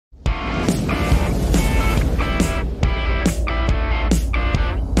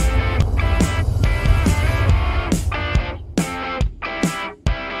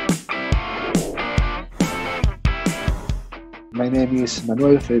is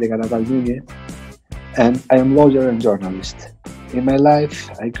Manuel FREIRE-GARABAL NUNEZ, and I am lawyer and journalist. In my life,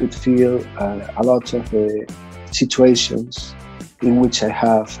 I could feel a lot of situations in which I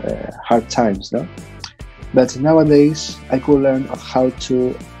have hard times, no? But nowadays, I could learn of how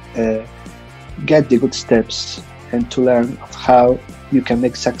to get the good steps and to learn of how you can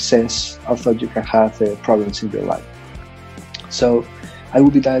make success, although you can have problems in your life. So I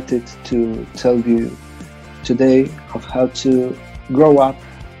would be delighted to tell you today of how to grow up,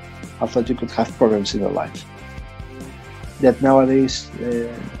 although you could have problems in your life. That nowadays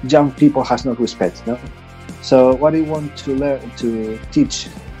young people has no respect, no? So what I want to learn to teach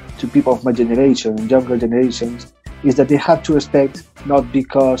to people of my generation and younger generations is that they have to respect not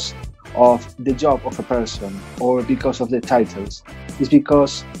because of the job of a person or because of the titles. It's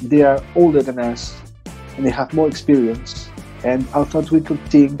because they are older than us and they have more experience, and although we could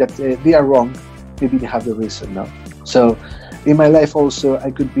think that they are wrong, maybe they have the reason now. So in my life also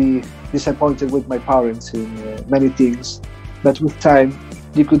I could be disappointed with my parents in many things, but with time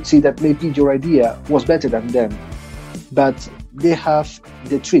you could see that maybe your idea was better than them, but they have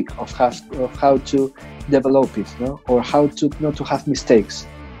the trick of how to develop it, no? Or how to not to have mistakes.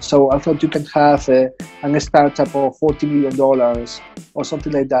 So I thought you can have a startup of $40 million or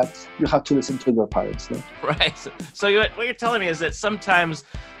something like that. You have to listen to your parents. No? Right. So what you're telling me is that sometimes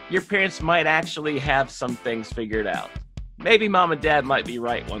your parents might actually have some things figured out. Maybe mom and dad might be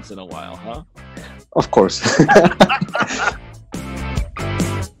right once in a while, huh? Of course.